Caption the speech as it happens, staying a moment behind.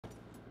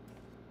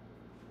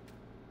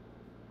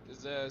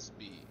his ass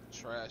beat.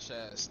 Trash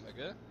ass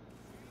nigga.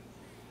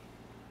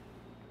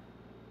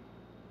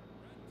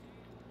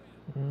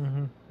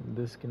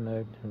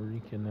 Disconnect,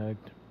 reconnect.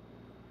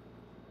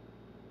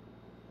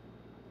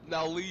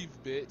 Now leave,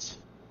 bitch.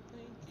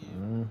 Thank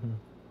you.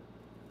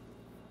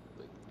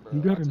 Like, bro,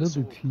 You got I just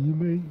another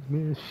teammate?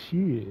 Man,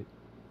 shit.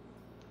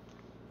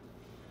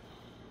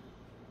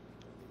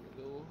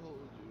 Go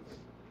hold you.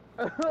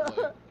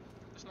 Like,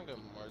 this nigga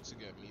Marks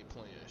got me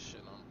playing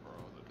shit on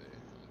Brawl today.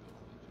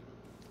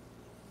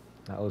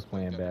 I was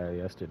playing bad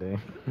yesterday.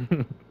 This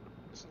nigga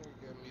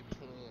got me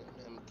playing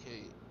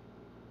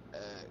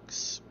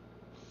MKX.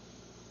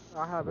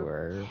 I have it.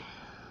 Word.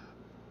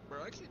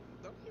 Bro, I can't.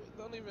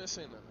 Don't even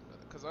say nothing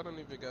about it, cause I don't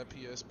even got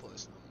PS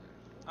Plus no more.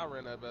 I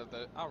ran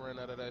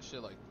out of that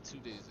shit like 2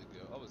 days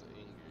ago. I was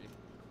angry.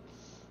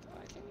 I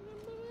can't even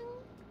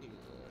believe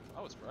it.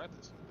 I was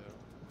practicing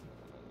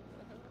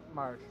though.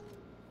 Marge.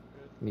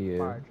 Yeah.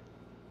 Marge.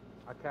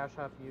 I cash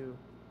up you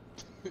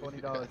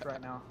 $20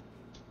 right now.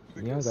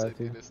 You don't got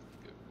to.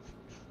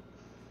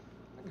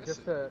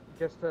 Just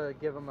to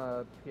give him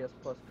a PS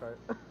Plus card.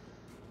 I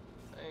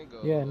ain't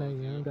go. Yeah, no,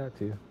 you don't got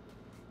to.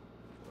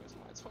 Where's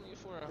my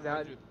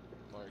 2400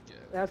 mark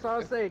at? That's what I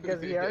was saying,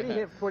 because he already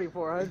hit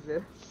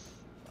 4,400.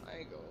 I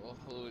ain't gonna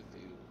hold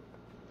you.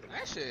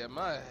 Actually,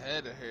 my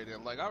head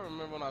hurting. Like, I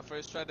remember when I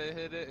first tried to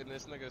hit it, and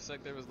this nigga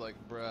sector was like,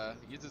 bruh,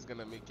 you're just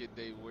gonna make your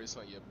day worse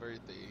on your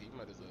birthday. You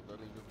might as well don't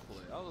even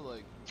play. I was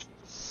like,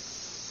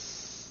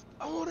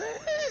 I wanna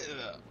hit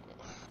it.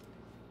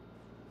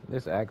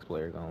 This Axe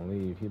player gonna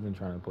leave. He been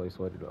trying to play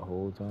sweaty the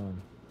whole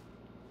time.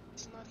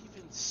 It's not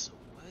even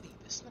sweaty.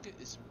 This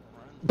nigga is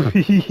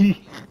running.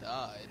 He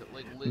died.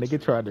 Like, literally.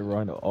 Nigga tried to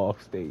run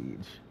off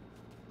stage.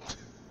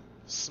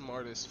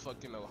 Smartest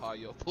fucking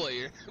Ohio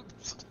player.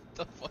 Get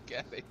the fuck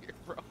out of here,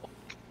 bro.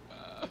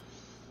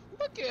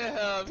 Look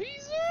at him.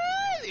 He's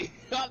ready.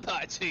 I'm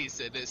not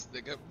chasing this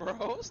nigga,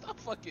 bro. Stop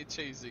fucking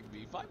chasing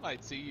me. Find my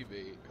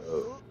teammate.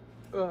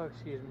 Oh,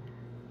 excuse me.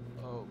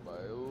 Oh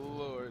my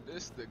lord.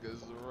 This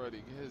nigga's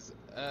running his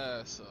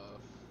ass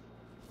off.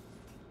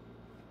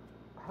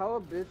 How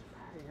a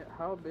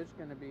bitch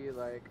gonna be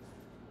like,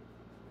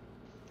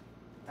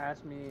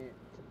 ask me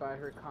to buy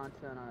her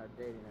content on a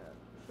dating app?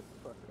 Shut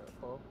the fuck up,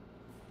 Paul.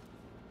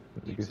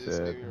 You just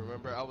made me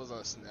remember I was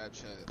on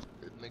Snapchat.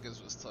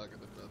 Niggas was talking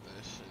about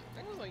that shit.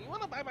 Niggas was like, you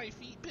wanna buy my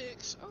feet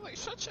pics? I was like,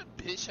 shut your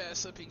bitch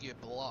ass up and get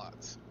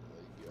blocked.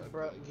 Like, yeah,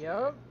 bro,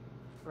 yup.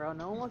 Bro,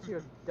 no one wants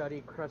your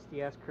dirty,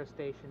 crusty ass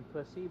crustacean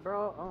pussy,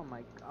 bro. Oh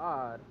my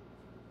god.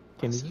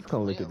 Can you just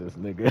come look at this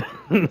nigga?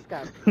 Just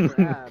got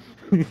grabbed.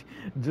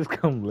 Just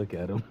come look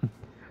at him.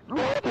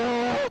 Why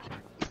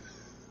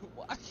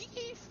he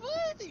keep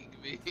flooding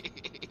me?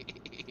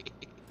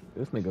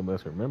 This nigga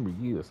must remember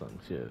you or some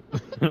shit.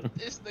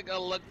 This nigga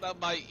looked up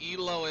my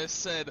elo and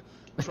said,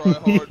 try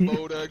hard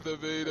mode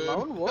activated.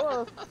 Lone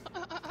Wolf.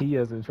 He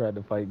hasn't tried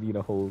to fight me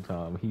the whole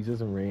time. He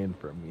just ran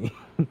from me.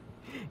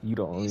 You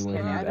the only one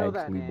who's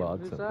actually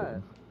boxing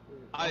him.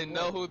 I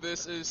know who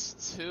this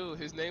is too.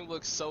 His name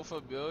looks so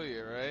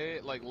familiar,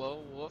 right? Like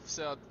Lone Wolf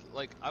sound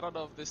like, I don't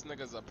know if this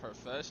nigga's a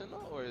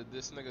professional or if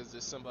this nigga's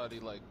just somebody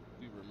like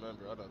we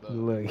remember. I don't know.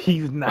 Look,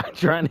 he's not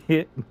trying to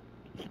hit.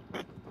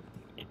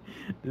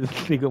 This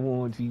nigga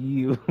wants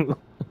you. Bro,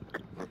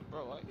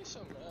 why you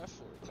so mad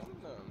for it? Calm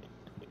down.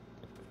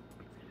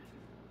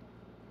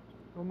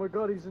 Oh my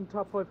god, he's in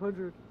top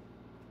 500.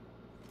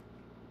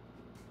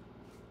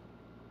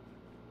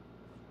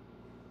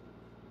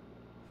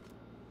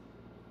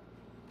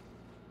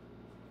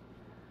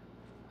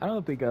 I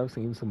don't think I've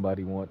seen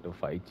somebody want to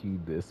fight you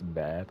this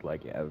bad,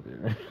 like,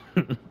 ever.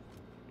 I don't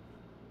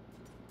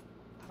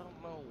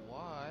know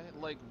why.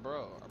 Like,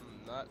 bro,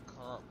 I'm not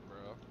comp,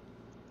 bro.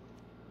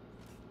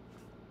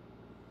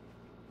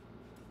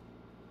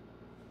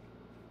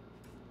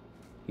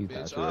 He's bitch,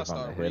 not sure I'll if I'm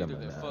start gonna hit him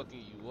reading or and not.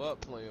 fucking you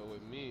up playing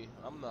with me.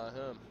 I'm not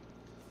him.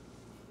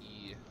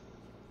 Yeah.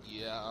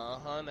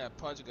 Yeah, that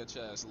punch got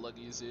your ass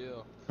lucky as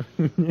hell.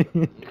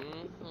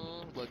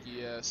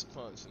 Lucky ass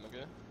punch,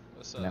 nigga.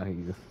 What's up? Now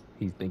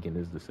he's thinking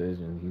his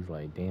decision. He's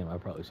like, damn, I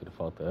probably should have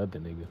fought the other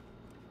nigga.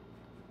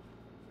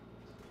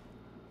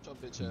 Your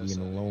bitch ass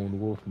Being a lone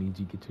wolf means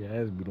you get your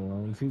ass beat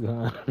along too,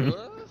 huh?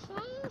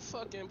 What?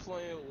 Fucking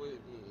playing with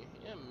me.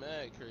 You're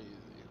mad crazy.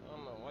 I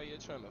don't know why you're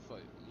trying to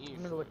fight me. Let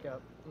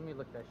me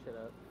look that shit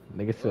up.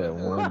 Nigga said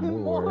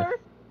one more.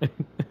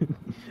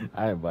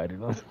 I invited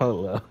him.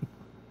 Hold up.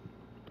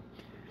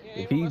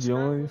 If he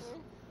joins.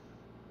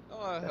 Oh,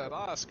 I had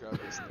Oscar on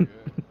this nigga.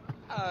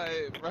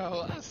 Alright,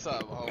 bro, that's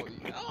something,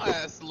 homie. Your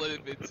ass a little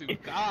bit too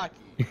cocky.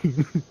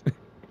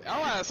 Your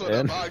ass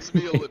wanna box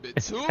me a little bit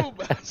too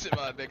much,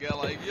 my nigga.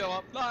 Like, yo,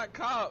 I'm not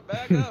caught.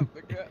 Back up,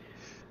 nigga.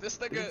 This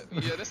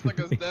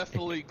nigga's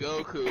definitely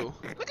Goku.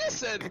 Like I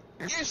said,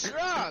 you're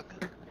strong.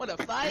 Wanna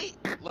fight?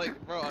 Like,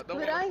 bro, I don't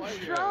wanna fight. But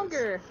I'm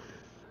stronger.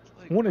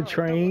 Like, wanna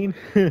train?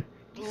 You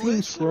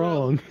seem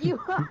strong. You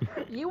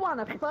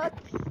wanna fuck?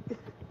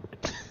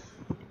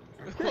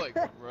 Like,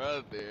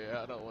 brother,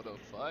 I don't wanna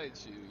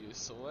fight you. You're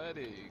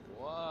sweating.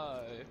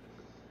 Why?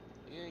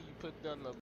 Yeah, you put down the